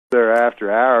there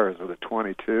after hours with a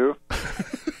 22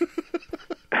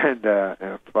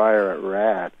 and fire at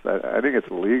rats. I think it's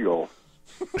legal.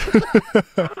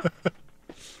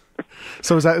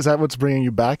 So is that what's bringing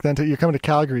you back then? You're coming to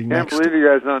Calgary next. Can't believe you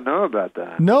guys don't know about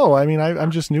that. No, I mean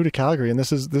I'm just new to Calgary, and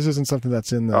this isn't something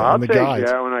that's in the I'll in the take guides.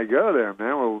 you out when I go there,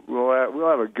 man. We'll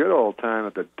have a good old time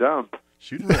at the dump.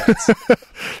 Shooting rats.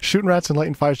 Shooting rats and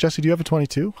lighting fires. Jesse, do you have a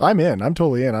 22? I'm in. I'm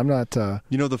totally in. I'm not.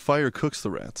 The fire cooks the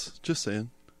rats. Just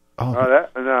saying.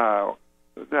 No,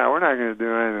 we're not going to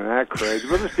do anything that crazy.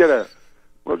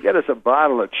 We'll get us a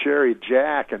bottle of Cherry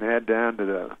Jack and head down to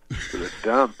the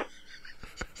dump.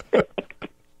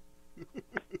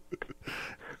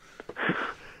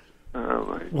 Oh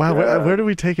my wow, God. where do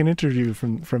we take an interview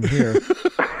from here?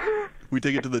 We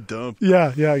take it to the dump.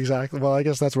 Yeah, exactly. Well, I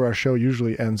guess that's where our show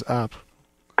usually ends up.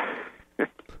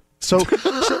 So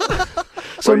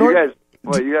you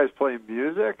guys play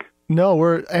music? No,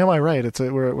 am I right?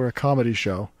 We're a comedy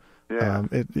show. Yeah.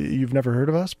 You've never heard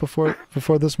of us before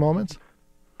this moment?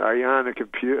 Are you on the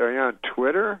computer? Are you on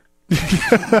Twitter?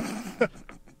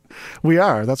 We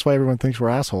are. That's why everyone thinks we're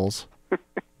assholes.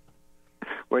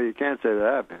 Well, you can't say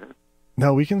that, man.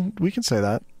 No, we can say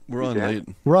that. We're on late.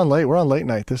 We're on late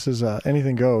night. This is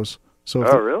anything goes. So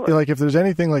really? If there's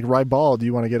anything like ribald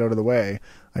you want to get out of the way,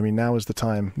 I mean, now is the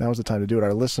time to do it.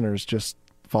 Our listeners just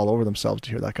fall over themselves to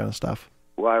hear that kind of stuff.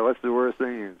 Why? What's the worst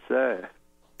thing you can say?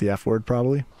 The F word,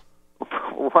 probably.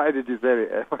 Why did you say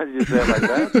it like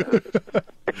that?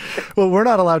 Well, we're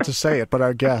not allowed to say it, but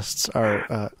our guests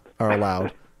are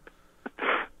allowed.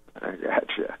 I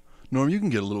gotcha. Norm, you can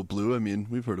get a little blue. I mean,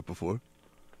 we've heard it before.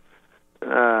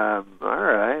 All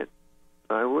right.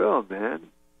 I will, man.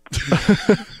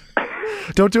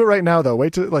 Don't do it right now, though.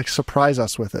 Wait to surprise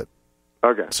us with it.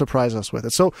 Okay. Surprise us with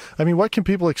it. So, I mean, what can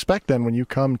people expect then when you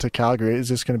come to Calgary? Is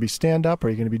this going to be stand-up? Are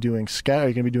you going to be doing scat? Are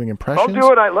you going to be doing impressions? I'll do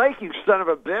what I like, you son of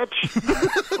a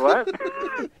bitch. What?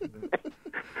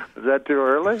 Is that too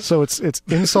early? So it's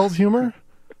insult humor?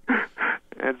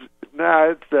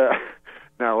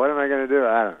 No, what am I going to do?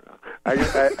 I don't know. I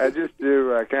just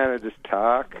do, kind of just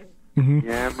talk,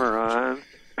 yammer on.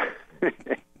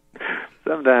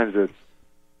 Sometimes it's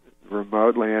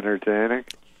remotely entertaining.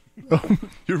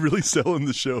 You're really selling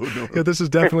the show, Norm. Yeah, this is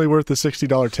definitely worth the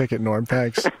 $60 ticket, Norm.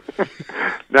 Thanks.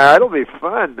 No, it'll be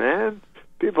fun, man.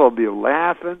 People will be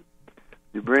laughing.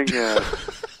 You bring,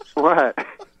 what?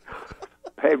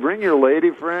 Hey, bring your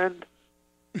lady friend.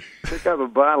 Pick up a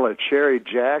bottle of Cherry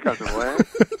Jack on the way.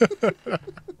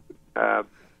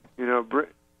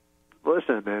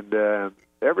 Listen, and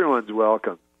everyone's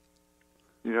welcome.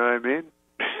 You know what I mean?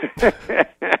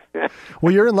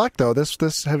 Well, you're in luck, though.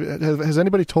 Has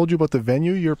anybody told you about the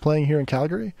venue you're playing here in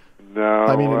Calgary? No.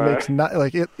 I mean, it makes not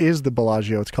it is the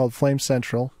Bellagio. It's called Flame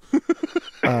Central,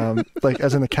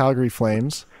 as in the Calgary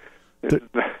Flames. It's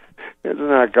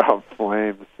not called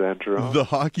Flame Central. The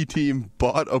hockey team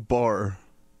bought a bar,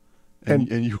 and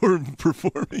you're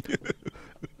performing it.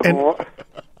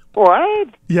 What?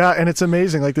 Yeah, and it's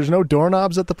amazing. There's no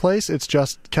doorknobs at the place. It's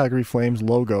just Calgary Flames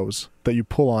logos that you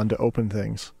pull on to open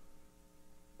things.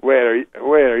 Wait,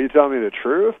 are you telling me the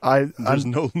truth? There's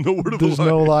no word of There's a lie.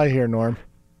 no lie here, Norm.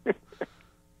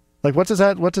 What does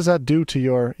that do to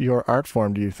your art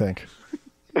form, do you think?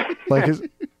 Because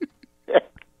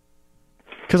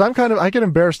I get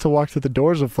embarrassed to walk through the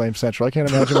doors of Flame Central. I can't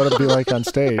imagine what it'd be like on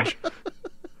stage.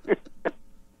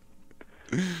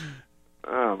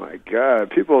 Oh my God!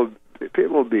 People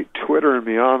will be twittering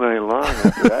me all night long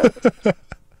after that.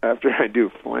 After I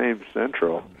do Flame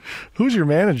Central. Who's your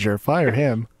manager? Fire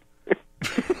him.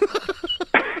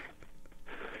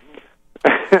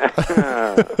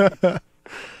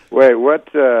 Wait, what?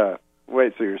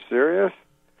 Wait, so you're serious?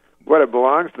 What? It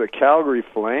belongs to the Calgary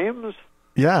Flames?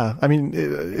 Yeah, I mean,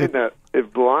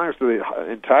 it belongs to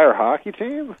the entire hockey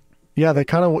team. Yeah, they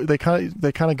kind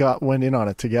of went in on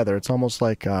it together. It's almost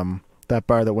like that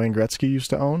bar that Wayne Gretzky used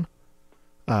to own,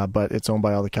 but it's owned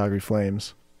by all the Calgary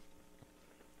Flames.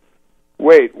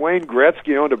 Wait, Wayne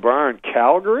Gretzky owned a bar in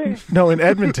Calgary? No, in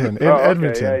Edmonton.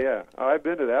 Edmonton. Okay, yeah. Oh, I've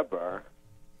been to that bar.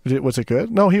 Was it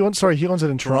good? No, he owns it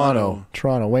in Toronto.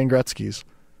 Toronto, Wayne Gretzky's.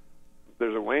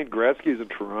 There's a Wayne Gretzky's in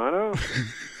Toronto?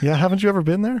 Yeah, haven't you ever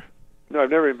been there? No,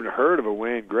 I've never even heard of a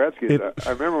Wayne Gretzky's.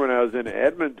 I remember when I was in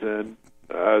Edmonton,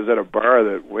 I was at a bar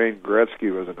that Wayne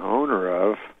Gretzky was an owner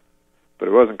of, but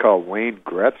it wasn't called Wayne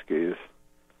Gretzky's.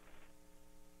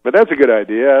 But that's a good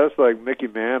idea. That's like Mickey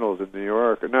Mantle's in New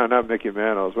York. No, not Mickey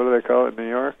Mantle's. What do they call it in New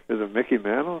York? Is it Mickey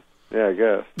Mantle? Yeah, I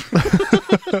guess.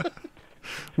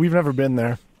 We've never been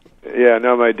there. Yeah,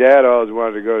 no, my dad always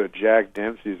wanted to go to Jack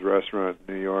Dempsey's restaurant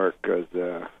in New York because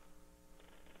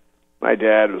My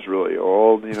dad was really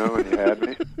old, you know, when he had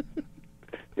me.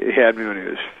 He had me when he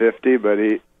was 50, but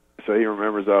he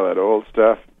remembers all that old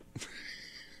stuff.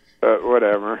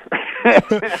 Whatever.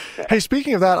 Hey,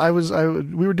 speaking of that,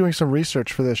 we were doing some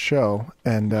research for this show,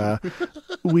 and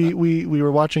we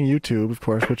were watching YouTube, of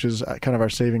course, which is kind of our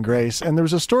saving grace. And there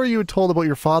was a story you had told about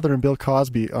your father and Bill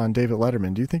Cosby on David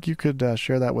Letterman. Do you think you could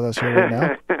share that with us here right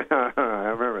now? I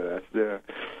remember that. Yeah,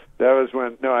 that was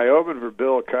when I opened for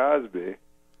Bill Cosby.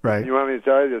 Right. You want me to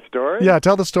tell you the story? Yeah,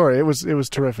 tell the story. It was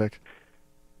terrific.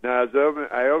 No,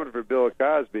 I opened for Bill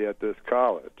Cosby at this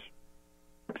college.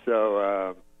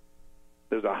 So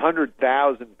there's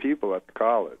 100,000 people at the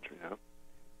college. You know,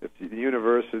 it's the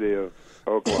University of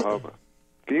Oklahoma.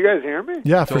 Can you guys hear me?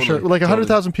 Yeah, for sure. Like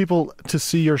 100,000 people to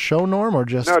see your show, Norm, or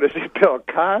just to see Bill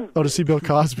Cosby. Oh, to see Bill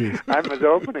Cosby. I was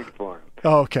opening for him.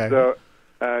 Oh, okay. So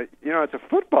it's a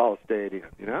football stadium.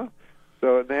 You know,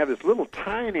 so they have this little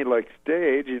tiny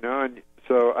stage. You know, and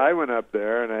so I went up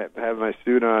there and I had my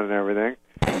suit on and everything.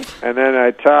 And then I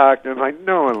talked, and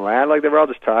no one laughed. They were all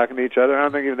just talking to each other. I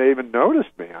don't think they even noticed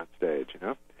me on stage, you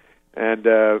know. And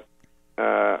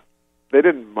they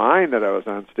didn't mind that I was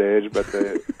on stage, but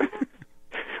they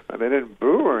they didn't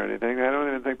boo or anything. I don't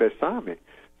even think they saw me.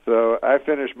 So I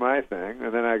finished my thing,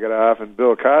 and then I got off, and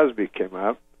Bill Cosby came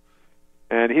up,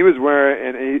 and he was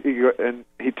wearing, and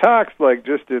he talks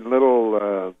just in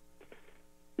little.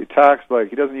 He talks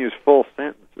he doesn't use full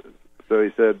sentences. So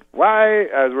he said, why,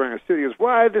 I was wearing a suit, he goes,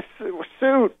 why this suit,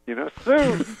 suit,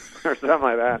 or something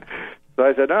like that. So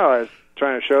I said, no, I was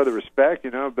trying to show the respect,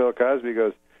 Bill Cosby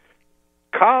goes,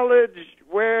 college,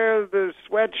 wear the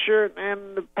sweatshirt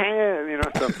and the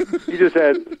pants, so he just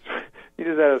had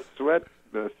a sweat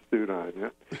suit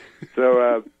on,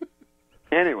 So,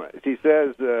 anyways, he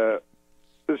says,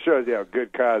 this shows you how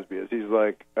good Cosby is. He's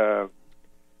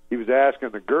he was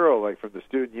asking the girl, from the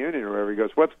student union or whatever. He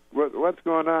goes, "What's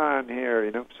going on here?"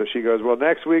 So she goes, "Well,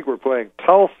 next week we're playing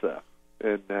Tulsa,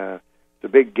 and it's a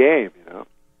big game,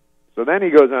 So then he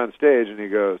goes on stage and he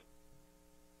goes,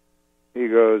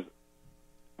 "We're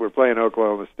playing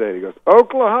Oklahoma State." He goes,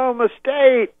 "Oklahoma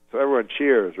State!" So everyone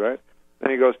cheers, right?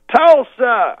 Then he goes,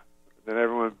 "Tulsa!" Then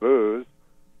everyone boos.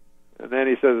 And then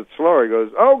he says it slower. He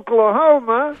goes,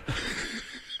 "Oklahoma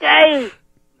State!"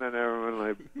 And then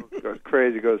everyone goes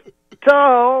crazy. Goes,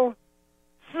 Tulsa!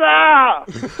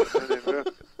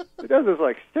 He does this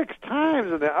 6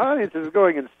 times, and the audience is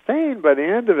going insane by the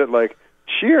end of it,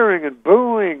 cheering and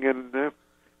booing. And then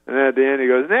at the end he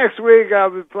goes, "Next week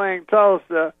I'll be playing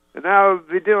Tulsa, and I'll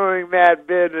be doing that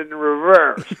bit in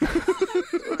reverse."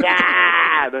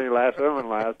 Then he laughs. Everyone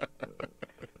laughs.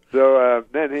 So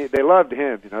then they loved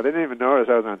him. They didn't even notice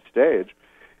I was on stage.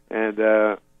 And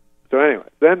so anyway,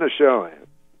 then the show ends.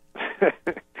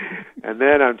 And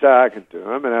then I'm talking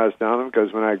to him, and I was telling him,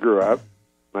 because when I grew up,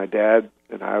 my dad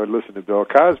and I would listen to Bill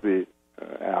Cosby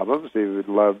albums. He would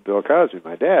love Bill Cosby,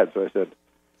 my dad. So I said,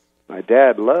 "My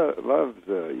dad loves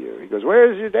you." He goes,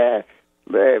 "Where's your dad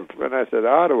live?" And I said,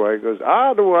 "Ottawa." He goes,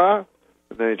 "Ottawa."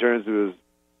 And then he turns to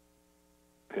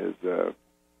his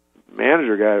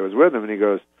manager guy that was with him, and he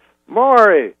goes,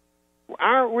 "Maury,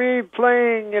 aren't we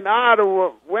playing in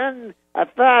Ottawa? When? I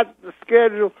thought the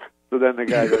schedule..." So then the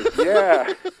guy goes,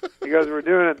 "Yeah." He goes, "We're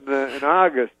doing it in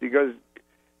August." He goes,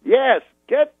 "Yes,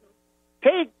 take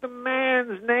the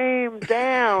man's name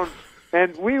down,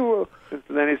 and we will." And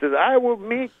so then he says, "I will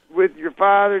meet with your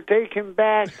father, take him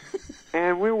back,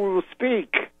 and we will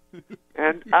speak,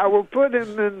 and I will put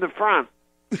him in the front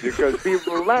because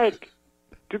people like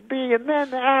to be." And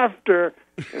then after,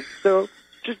 and so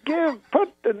just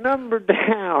put the number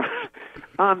down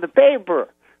on the paper.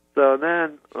 So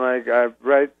then, I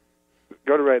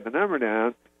go to write the number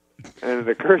down, and it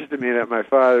occurs to me that my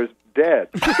father's dead.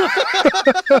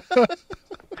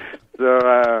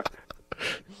 So